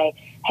back and say,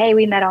 hey,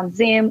 we met on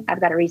Zoom,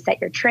 I've got to reset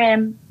your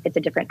trim, it's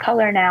a different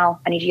color now,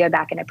 I need you to go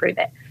back and approve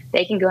it.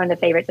 They can go into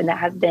favorites, and that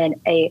has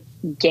been a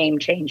game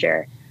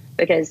changer,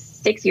 because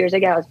 6 years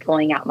ago, I was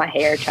pulling out my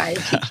hair trying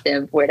to teach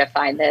them where to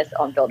find this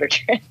on Builder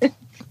Trend.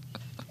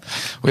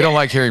 We don't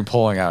like hearing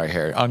pulling out our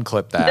hair.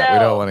 Unclip that. No. We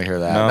don't want to hear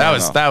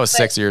that. That was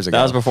 6 years ago.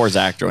 That was before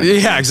Zach joined.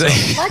 Yeah,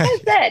 exactly. Like I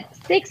said,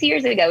 6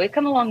 years ago, we've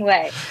come a long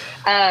way.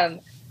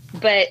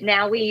 But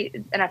now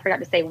and I forgot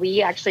to say,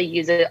 we actually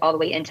use it all the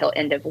way until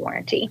end of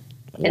warranty.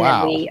 And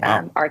then we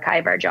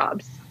archive our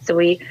jobs. So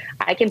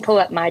I can pull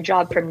up my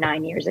job from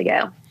 9 years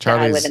ago that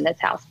I live in this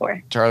house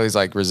for. Charlie's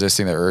like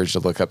resisting the urge to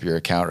look up your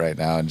account right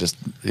now and just,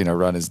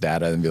 run his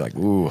data and be like,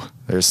 ooh,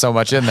 there's so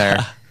much in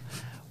there.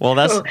 Well,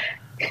 that's...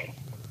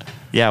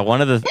 Yeah,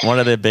 one of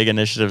the big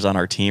initiatives on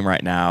our team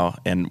right now,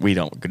 and we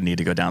don't need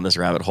to go down this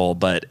rabbit hole,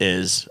 but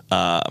is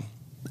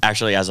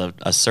actually as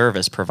a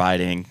service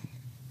providing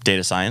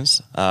data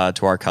science to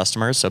our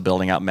customers, so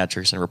building out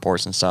metrics and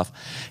reports and stuff.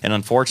 And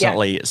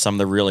unfortunately, some of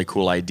the really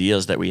cool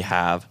ideas that we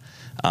have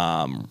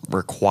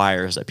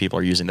requires that people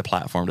are using the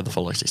platform to the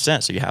fullest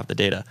extent, so you have the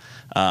data.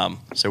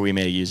 So we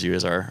may use you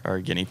as our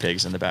guinea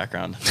pigs in the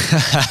background.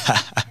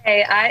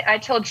 Hey, I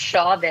told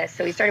Shaw this.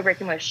 So we started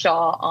working with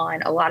Shaw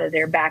on a lot of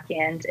their back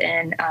end,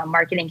 and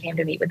marketing came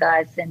to meet with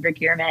us, and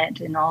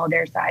procurement and all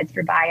their sides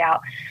for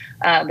buyout,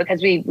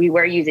 because we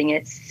were using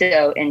it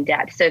so in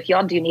depth. So if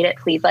y'all do need it,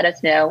 please let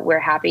us know. We're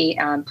happy.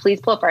 Please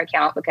pull up our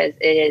account, because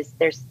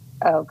there's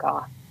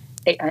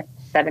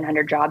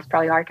 700 jobs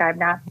probably archived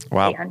now.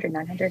 Wow. 800,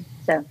 900.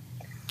 So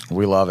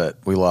We love it.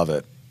 We love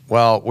it.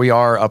 Well, we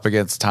are up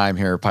against time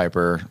here,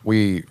 Piper.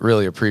 We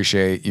really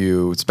appreciate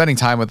you spending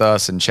time with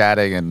us and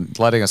chatting and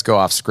letting us go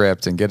off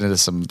script and get into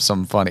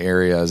some fun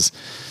areas.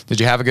 Did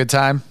you have a good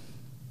time?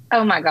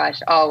 oh my gosh,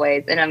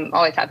 always. And I'm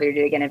always happy to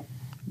do it again if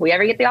we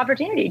ever get the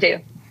opportunity to.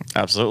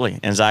 Absolutely.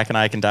 And Zach and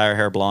I can dye our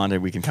hair blonde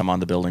and we can come on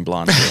the Building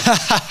Blonde too.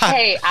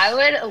 Hey, I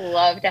would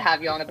love to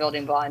have you on the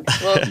Building Blonde.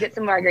 We'll get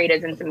some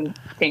margaritas and some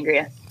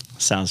sangria.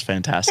 Sounds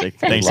fantastic.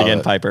 Thanks Love again,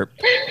 it. Piper.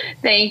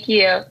 Thank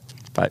you.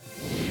 Bye.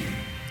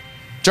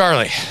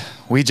 Charlie,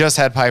 we just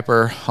had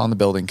Piper on the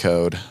building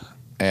code.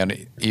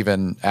 And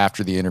even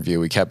after the interview,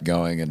 we kept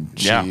going, and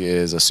she Yeah.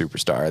 is a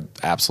superstar.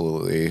 I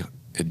absolutely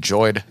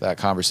enjoyed that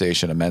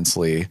conversation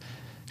immensely.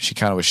 She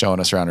kind of was showing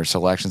us around her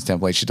selections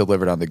template. She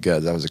delivered on the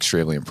goods. I was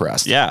extremely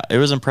impressed. Yeah, it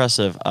was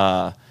impressive.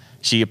 I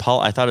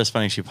thought it was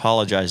funny. She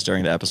apologized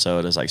during the episode.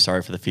 It was like,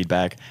 sorry for the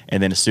feedback.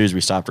 And then as soon as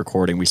we stopped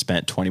recording, we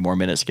spent 20 more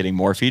minutes getting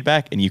more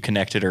feedback, and you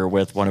connected her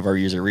with one of our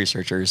user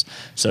researchers.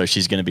 So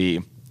she's going to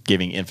be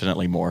giving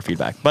infinitely more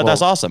feedback. But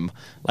that's awesome.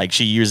 Like,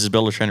 she uses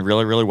Buildertrend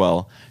really, really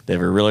well. They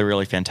have a really,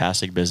 really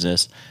fantastic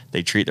business.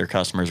 They treat their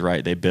customers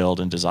right. They build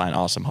and design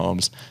awesome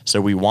homes. So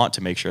we want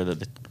to make sure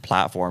that the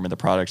platform and the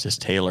product is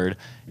tailored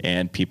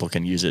and people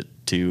can use it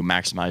to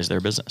maximize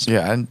their business.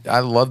 Yeah, and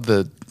I love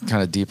the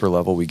kind of deeper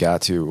level we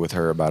got to with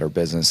her about her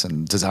business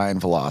and design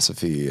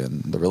philosophy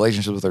and the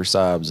relationship with her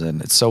subs.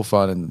 And it's so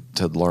fun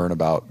to learn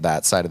about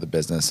that side of the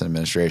business and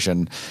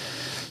administration.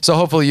 So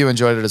hopefully you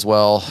enjoyed it as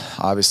well.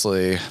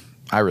 Obviously,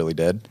 I really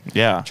did.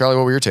 Yeah. Charlie,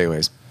 what were your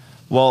takeaways?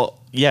 Well,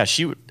 yeah,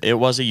 it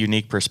was a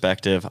unique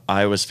perspective.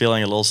 I was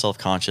feeling a little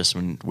self-conscious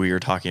when we were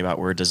talking about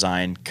where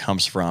design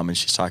comes from, and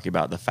she's talking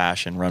about the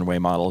fashion runway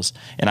models,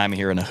 and I'm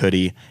here in a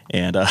hoodie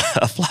and a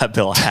flat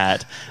bill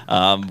hat,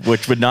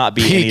 which would not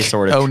be any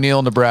sort of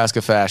O'Neill,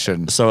 Nebraska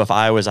fashion. So if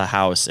I was a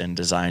house and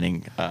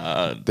designing,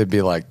 They'd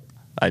be like,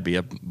 I'd be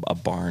a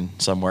barn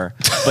somewhere.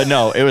 But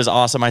no, it was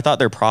awesome. I thought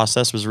their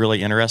process was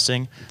really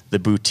interesting. The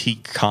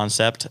boutique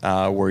concept,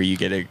 where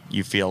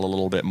you feel a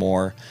little bit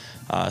more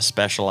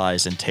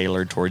specialized and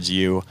tailored towards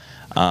you.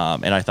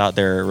 And I thought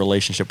their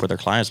relationship with their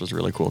clients was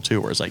really cool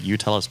too, where it's like, you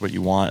tell us what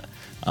you want.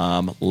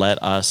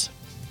 Let us,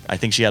 I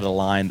think she had a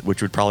line,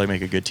 which would probably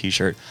make a good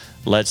t-shirt.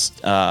 Let's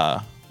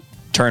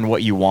turn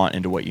what you want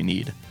into what you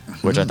need,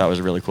 which I thought was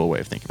a really cool way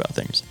of thinking about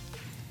things.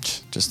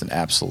 just an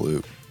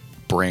absolute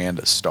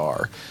brand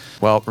star.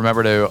 Well,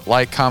 remember to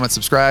like, comment,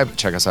 subscribe.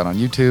 Check us out on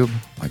YouTube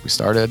like we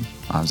started.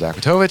 I'm Zach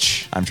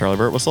Witovich. I'm Charlie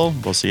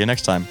Burtwhistle. We'll see you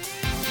next time.